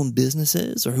who own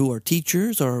businesses or who are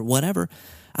teachers or whatever,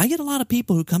 I get a lot of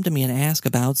people who come to me and ask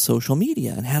about social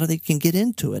media and how they can get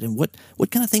into it, and what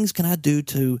kind of things can I do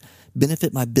to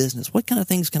benefit my business? What kind of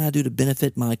things can I do to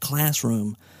benefit my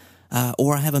classroom?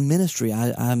 Or I have a ministry.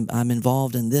 I'm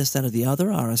involved in this, that, or the other,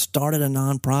 or I started a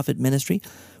nonprofit ministry.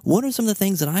 What are some of the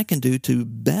things that I can do to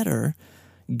better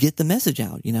get the message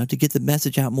out, to get the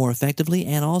message out more effectively,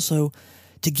 and also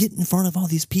to get in front of all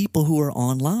these people who are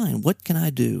online? What can I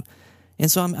do?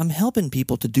 And so I'm helping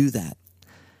people to do that.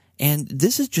 And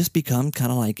this has just become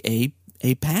kind of like a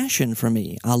passion for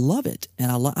me. I love it, and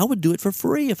I would do it for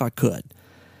free if I could.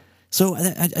 So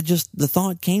I just, the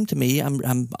thought came to me,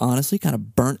 I'm honestly kind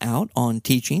of burnt out on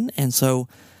teaching, and so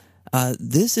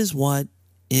this is what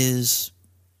is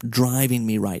driving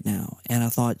me right now. And I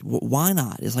thought, why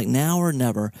not? It's like now or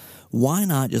never. Why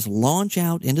not just launch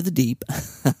out into the deep,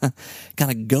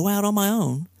 kind of go out on my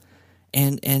own,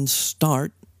 and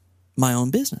start my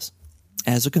own business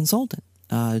as a consultant,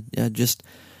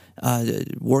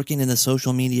 working in the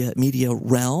social media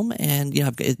realm. And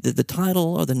the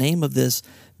title or the name of this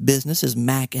business is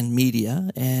Mac and Media,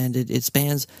 and it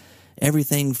spans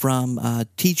everything from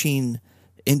teaching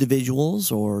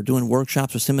individuals or doing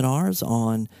workshops or seminars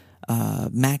on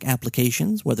Mac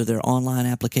applications, whether they're online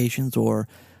applications or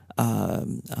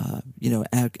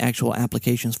actual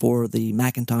applications for the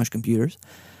Macintosh computers.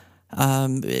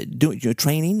 Doing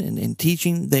training and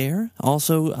teaching there.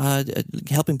 Also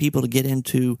helping people to get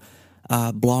into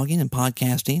blogging and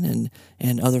podcasting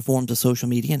and other forms of social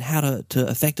media, and how to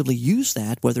effectively use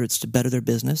that, whether it's to better their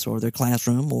business or their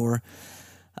classroom or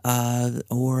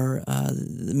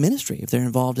ministry, if they're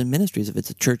involved in ministries, if it's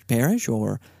a church parish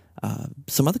or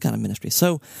some other kind of ministry.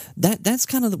 So that's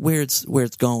kind of where it's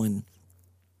going.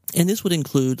 And this would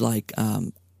include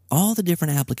all the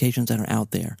different applications that are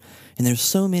out there. And there's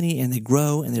so many, and they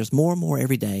grow, and there's more and more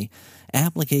every day.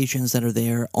 Applications that are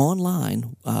there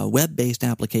online, web-based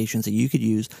applications that you could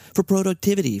use for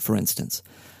productivity, for instance.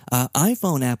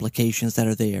 iPhone applications that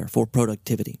are there for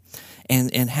productivity,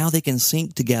 and how they can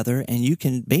sync together, and you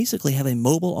can basically have a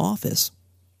mobile office,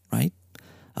 right?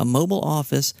 A mobile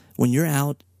office when you're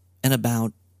out and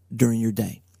about during your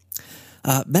day.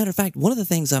 Matter of fact, one of the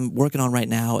things I'm working on right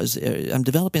now is I'm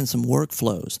developing some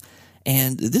workflows.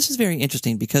 And this is very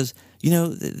interesting because,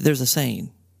 there's a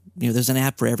saying, there's an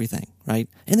app for everything, right?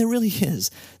 And there really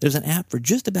is. There's an app for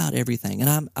just about everything.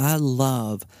 And I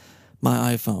love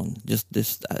my iPhone.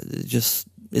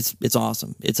 It's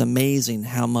awesome. It's amazing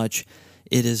how much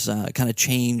it has kind of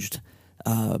changed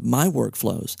my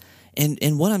workflows.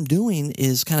 And what I'm doing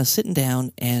is kind of sitting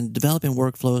down and developing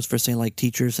workflows for, say, like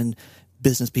teachers and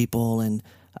business people, and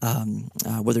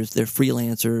whether they're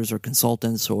freelancers or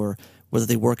consultants, or whether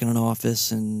they work in an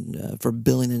office, and for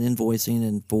billing and invoicing,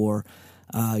 and for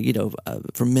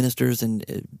for ministers,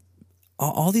 and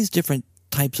all these different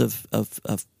types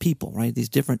of people, right? These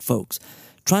different folks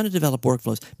trying to develop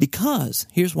workflows, because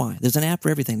here's why. There's an app for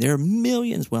everything. There are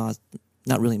millions, well,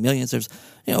 not really millions, there's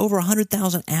over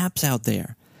 100,000 apps out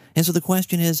there. And so the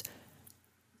question is,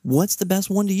 what's the best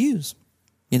one to use?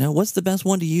 What's the best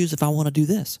one to use if I want to do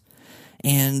this?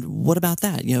 And what about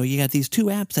that? You got these two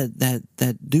apps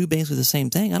that do basically the same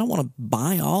thing. I don't want to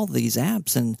buy all these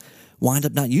apps and wind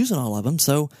up not using all of them.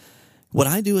 So what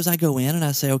I do is I go in and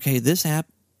I say, okay, this app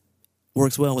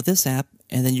works well with this app,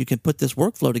 and then you can put this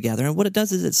workflow together. And what it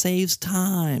does is it saves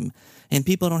time, and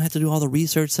people don't have to do all the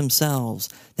research themselves.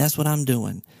 That's what I'm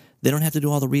doing. They don't have to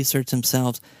do all the research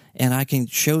themselves, and I can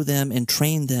show them and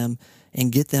train them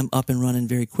and get them up and running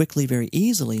very quickly, very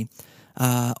easily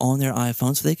on their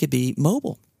iPhone, so they could be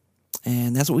mobile.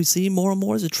 And that's what we see more and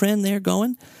more as a trend there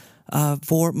going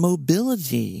for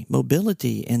mobility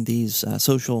in these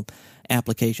social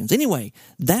applications. Anyway,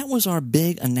 that was our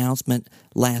big announcement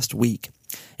last week.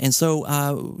 And so,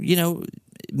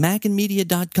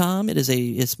 macandmedia.com, is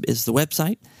the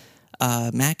website.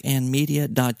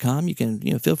 macandmedia.com. You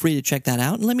can, feel free to check that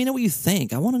out and let me know what you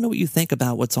think. I want to know what you think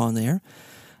about what's on there.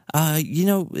 I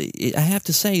have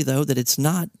to say, though, that it's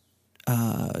not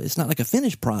it's not like a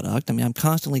finished product. I mean, I'm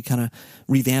constantly kind of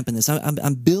revamping this.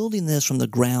 I'm building this from the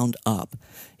ground up,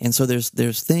 and so there's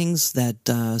things that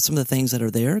some of the things that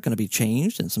are there are going to be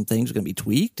changed, and some things are going to be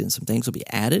tweaked, and some things will be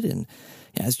added, and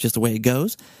yeah, it's just the way it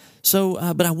goes.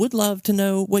 So, but I would love to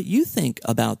know what you think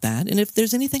about that, and if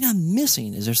there's anything I'm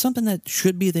missing. Is there something that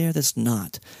should be there that's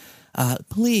not?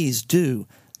 Please do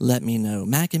let me know.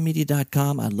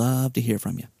 MacandMedia.com. I'd love to hear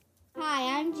from you.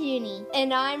 Hi, I'm Junie.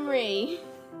 And I'm Ree.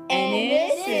 And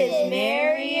this is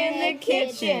Mary in the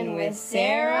Kitchen with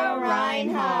Sarah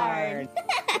Reinhardt.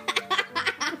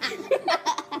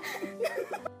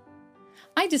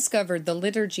 I discovered the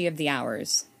Liturgy of the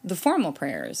Hours, the formal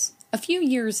prayers, a few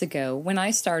years ago when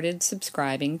I started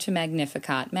subscribing to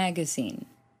Magnificat magazine.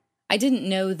 I didn't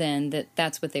know then that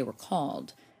that's what they were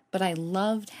called, but I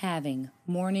loved having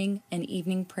morning and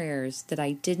evening prayers that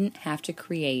I didn't have to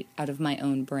create out of my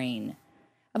own brain.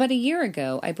 About a year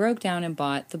ago, I broke down and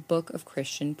bought the Book of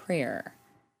Christian Prayer,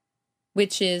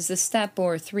 which is a step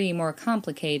or three more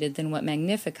complicated than what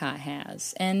Magnificat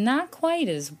has, and not quite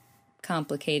as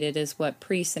complicated as what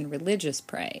priests and religious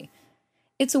pray.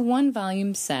 It's a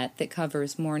one-volume set that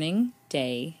covers morning,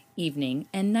 day, evening,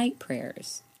 and night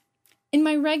prayers. In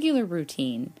my regular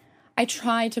routine, I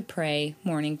try to pray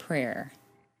morning prayer.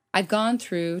 I've gone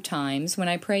through times when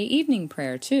I pray evening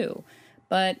prayer too,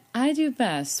 but I do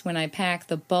best when I pack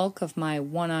the bulk of my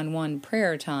one-on-one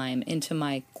prayer time into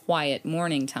my quiet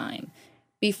morning time,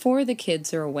 before the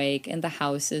kids are awake and the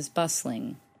house is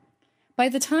bustling. By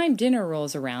the time dinner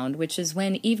rolls around, which is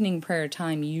when evening prayer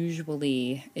time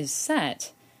usually is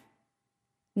set,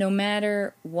 no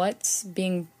matter what's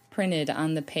being printed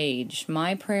on the page,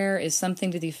 my prayer is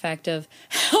something to the effect of,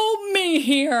 "Help me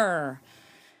here!"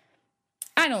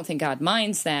 I don't think God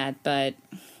minds that, but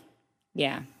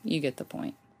yeah, you get the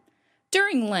point.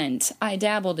 During Lent, I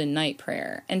dabbled in night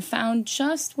prayer and found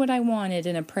just what I wanted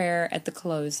in a prayer at the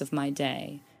close of my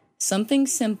day. Something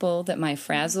simple that my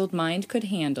frazzled mind could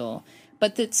handle,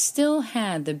 but that still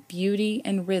had the beauty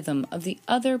and rhythm of the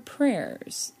other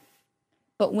prayers.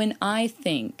 But when I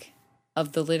think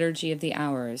of the Liturgy of the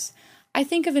Hours, I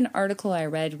think of an article I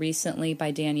read recently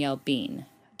by Danielle Bean.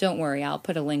 Don't worry, I'll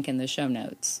put a link in the show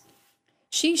notes.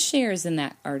 She shares in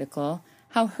that article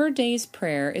how her day's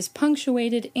prayer is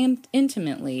punctuated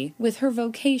intimately with her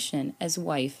vocation as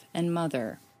wife and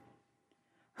mother.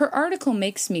 Her article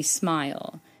makes me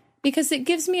smile because it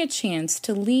gives me a chance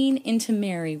to lean into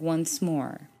Mary once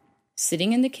more,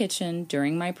 sitting in the kitchen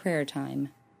during my prayer time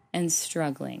and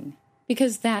struggling,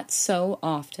 because that's so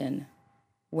often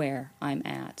where I'm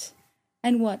at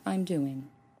and what I'm doing.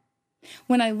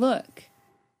 When I look,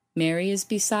 Mary is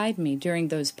beside me during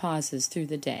those pauses through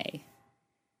the day.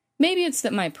 Maybe it's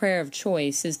that my prayer of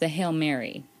choice is the Hail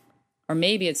Mary, or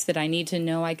maybe it's that I need to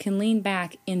know I can lean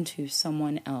back into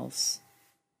someone else.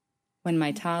 When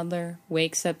my toddler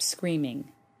wakes up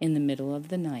screaming in the middle of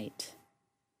the night.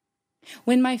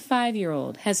 When my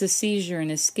 5-year-old has a seizure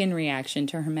and a skin reaction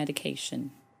to her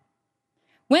medication.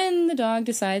 When the dog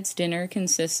decides dinner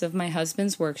consists of my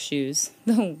husband's work shoes,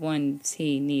 the ones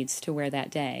he needs to wear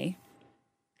that day.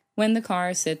 When the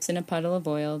car sits in a puddle of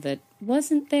oil that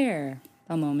wasn't there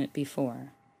a moment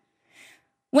before.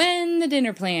 When the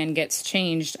dinner plan gets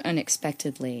changed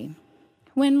unexpectedly.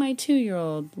 When my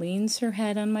 2-year-old leans her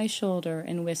head on my shoulder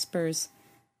and whispers,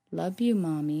 "Love you,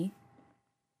 Mommy."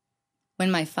 When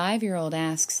my 5-year-old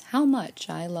asks how much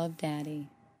I love Daddy.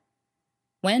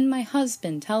 When my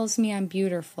husband tells me I'm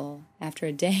beautiful after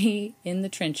a day in the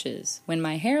trenches. When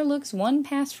my hair looks one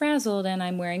pass frazzled and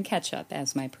I'm wearing ketchup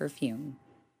as my perfume.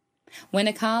 When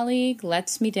a colleague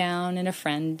lets me down and a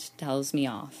friend tells me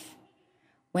off.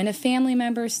 When a family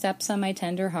member steps on my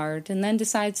tender heart and then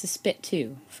decides to spit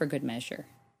too, for good measure.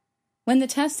 When the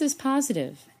test is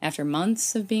positive after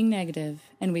months of being negative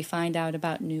and we find out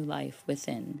about new life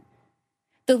within.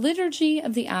 The Liturgy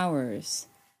of the Hours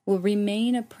will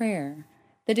remain a prayer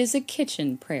that is a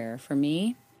kitchen prayer for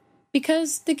me,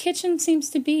 because the kitchen seems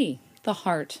to be the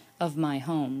heart of my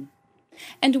home.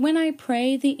 And when I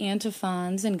pray the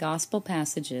antiphons and gospel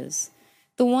passages,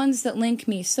 the ones that link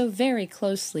me so very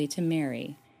closely to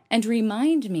Mary, and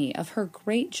remind me of her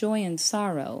great joy and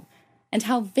sorrow, and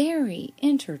how very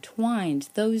intertwined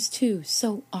those two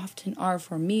so often are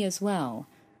for me as well,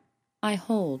 I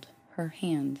hold her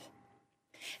hand.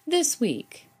 This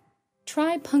week,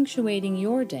 try punctuating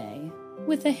your day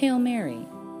with a Hail Mary.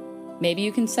 Maybe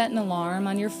you can set an alarm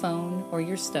on your phone or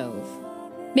your stove.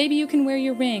 Maybe you can wear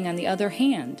your ring on the other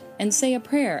hand and say a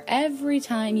prayer every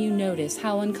time you notice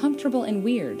how uncomfortable and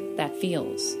weird that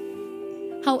feels.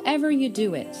 However you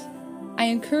do it, I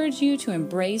encourage you to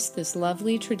embrace this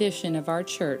lovely tradition of our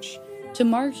church to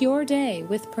mark your day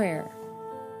with prayer,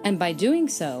 and by doing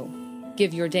so,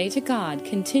 give your day to God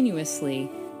continuously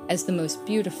as the most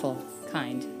beautiful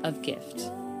kind of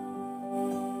gift.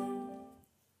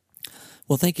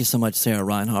 Well, thank you so much, Sarah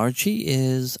Reinhardt. She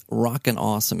is rockin'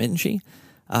 awesome, isn't she?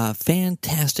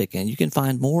 Fantastic. And you can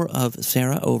find more of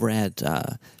Sarah over at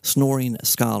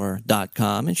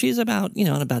snoringscholar.com. And she's about, in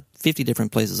about 50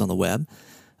 different places on the web.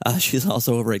 She's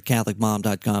also over at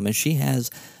CatholicMom.com. And she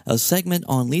has a segment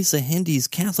on Lisa Hendy's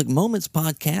Catholic Moments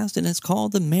podcast, and it's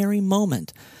called The Mary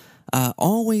Moment.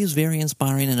 Always very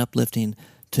inspiring and uplifting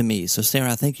to me. So,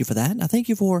 Sarah, I thank you for that. And I thank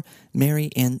you for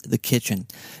Mary in the Kitchen.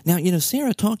 Now,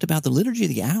 Sarah talked about the Liturgy of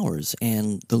the Hours,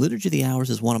 and the Liturgy of the Hours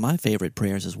is one of my favorite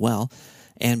prayers as well.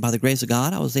 And by the grace of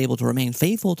God, I was able to remain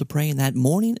faithful to praying that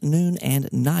morning, noon, and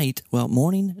night. Well,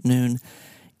 morning, noon,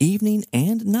 evening,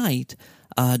 and night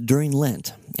during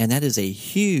Lent. And that is a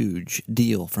huge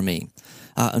deal for me.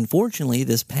 Unfortunately,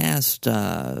 this past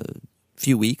couple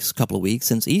of weeks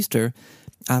since Easter,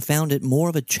 I found it more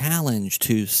of a challenge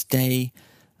to stay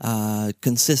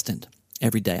consistent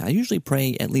every day. I usually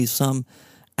pray at least some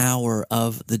hour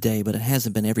of the day, but it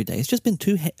hasn't been every day. It's just been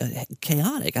too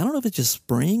chaotic. I don't know if it's just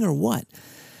spring or what.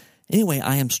 Anyway,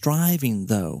 I am striving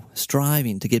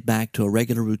to get back to a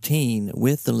regular routine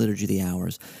with the Liturgy of the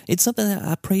Hours. It's something that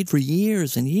I prayed for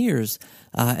years and years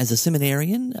as a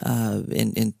seminarian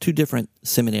in two different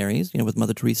seminaries, with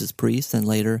Mother Teresa's priest and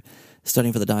later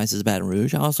studying for the Diocese of Baton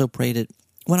Rouge. I also prayed it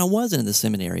when I wasn't in the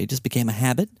seminary. It just became a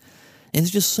habit. And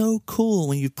it's just so cool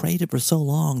when you've prayed it for so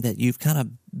long that you've kind of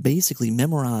basically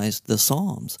memorized the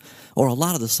Psalms, or a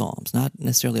lot of the Psalms, not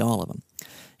necessarily all of them.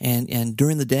 And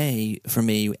during the day, for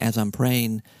me, as I'm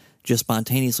praying just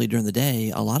spontaneously during the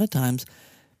day, a lot of times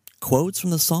quotes from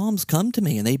the Psalms come to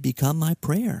me and they become my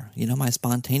prayer, my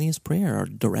spontaneous prayer, or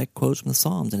direct quotes from the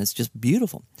Psalms, and it's just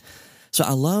beautiful. So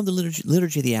I love the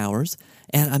Liturgy of the Hours.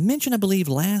 And I mentioned, I believe,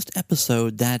 last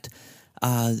episode that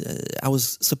I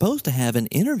was supposed to have an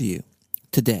interview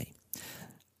today.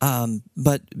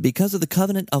 But because of the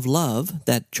Covenant of Love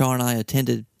that Char and I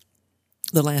attended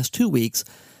the last 2 weeks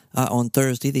on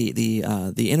Thursday,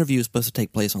 the interview is supposed to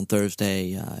take place on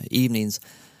Thursday evenings.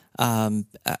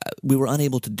 We were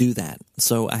unable to do that.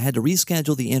 So I had to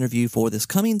reschedule the interview for this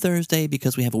coming Thursday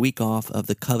because we have a week off of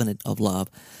the Covenant of Love.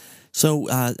 So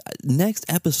next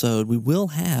episode, we will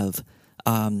have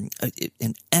an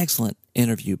excellent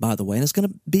interview, by the way, and it's going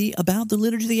to be about the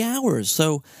Liturgy of the Hours.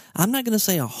 So I'm not going to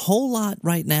say a whole lot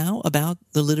right now about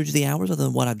the Liturgy of the Hours other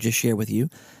than what I've just shared with you.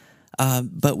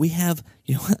 But we have,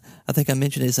 I think I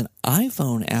mentioned it's an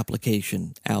iPhone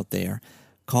application out there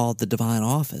called the Divine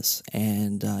Office.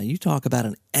 And you talk about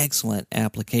an excellent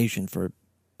application for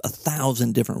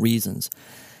 1,000 different reasons.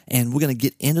 And we're going to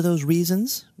get into those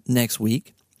reasons next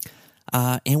week.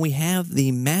 And we have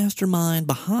the mastermind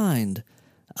behind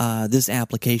this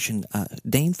application,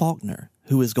 Dane Faulkner,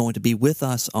 who is going to be with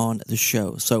us on the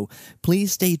show. So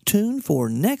please stay tuned for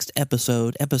next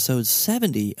episode, episode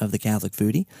 70 of the Catholic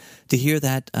Foodie, to hear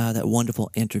that wonderful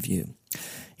interview.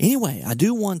 Anyway, I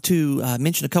do want to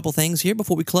mention a couple things here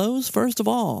before we close. First of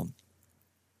all,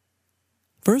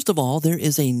 there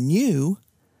is a new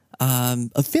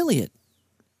affiliate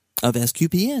of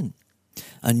SQPN.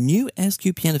 A new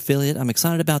SQPN affiliate. I'm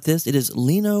excited about this. It is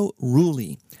Lino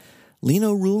Rulli.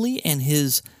 Lino Rulli and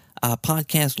his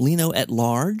podcast, Lino at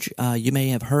Large. You may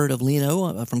have heard of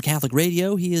Lino from Catholic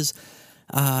Radio. He is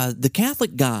the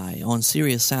Catholic guy on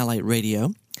Sirius Satellite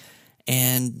Radio.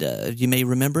 And you may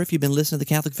remember, if you've been listening to the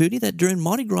Catholic Foodie, that during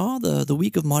Mardi Gras, the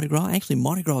week of Mardi Gras, actually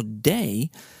Mardi Gras Day,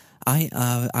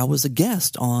 I was a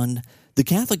guest on the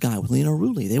Catholic Guy with Lino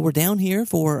Rulli. They were down here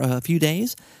for a few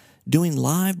days doing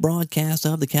live broadcast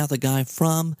of the Catholic Guy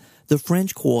from the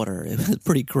French Quarter. It was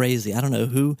pretty crazy. I don't know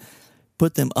who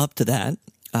put them up to that.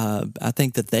 I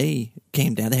think that they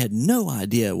came down. They had no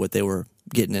idea what they were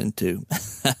getting into.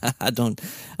 I don't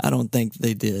think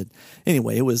they did.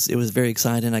 Anyway, it was very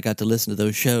exciting. I got to listen to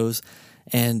those shows,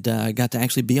 and I got to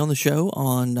actually be on the show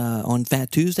on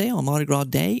Fat Tuesday on Mardi Gras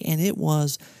Day, and it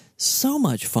was so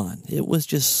much fun. It was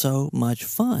just so much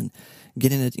fun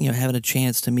having a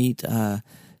chance to meet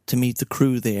the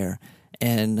crew there.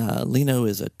 And Lino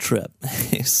is a trip.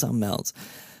 It's something else.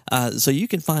 So you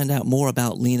can find out more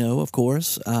about Lino, of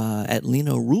course, at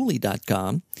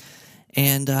linorulli.com.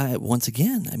 And once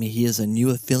again, he is a new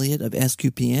affiliate of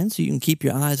SQPN, so you can keep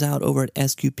your eyes out over at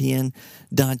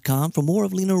sqpn.com for more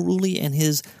of Lino Rulli and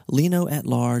his Lino at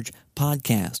Large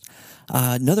podcast.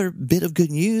 Another bit of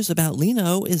good news about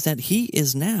Lino is that he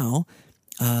is now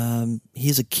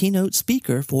he's a keynote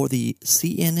speaker for the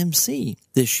CNMC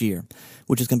this year,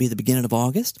 which is going to be the beginning of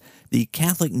August. The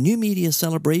Catholic New Media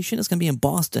Celebration is going to be in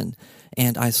Boston,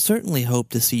 and I certainly hope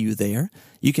to see you there.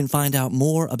 You can find out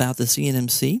more about the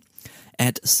CNMC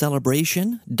at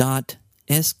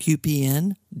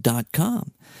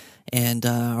celebration.sqpn.com. And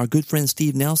our good friend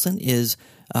Steve Nelson is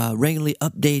regularly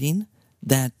updating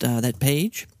that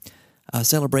page,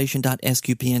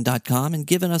 celebration.sqpn.com, and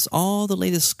giving us all the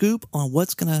latest scoop on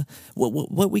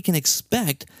what we can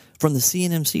expect from the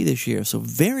CNMC this year. So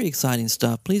very exciting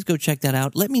stuff. Please go check that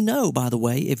out. Let me know, by the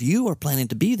way, if you are planning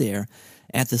to be there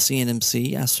at the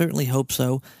CNMC. I certainly hope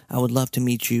so. I would love to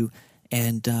meet you.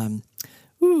 And I'm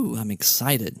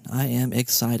excited. I am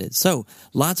excited. So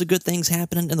lots of good things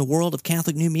happening in the world of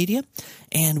Catholic New Media,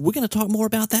 and we're going to talk more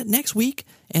about that next week.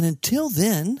 And until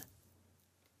then,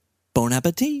 bon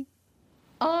appetit.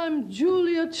 I'm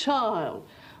Julia Child.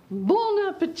 Bon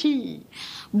appetit.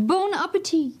 Bon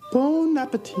appetit. Bon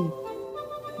appetit.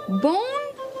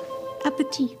 Bon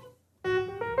appetit.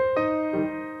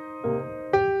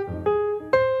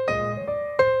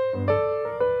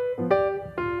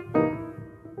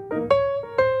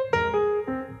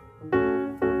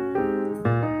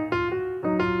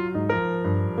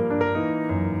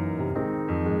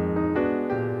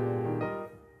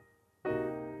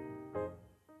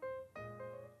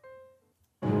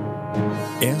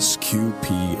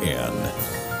 SQPN,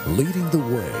 leading the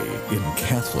way in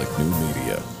Catholic New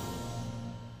Media.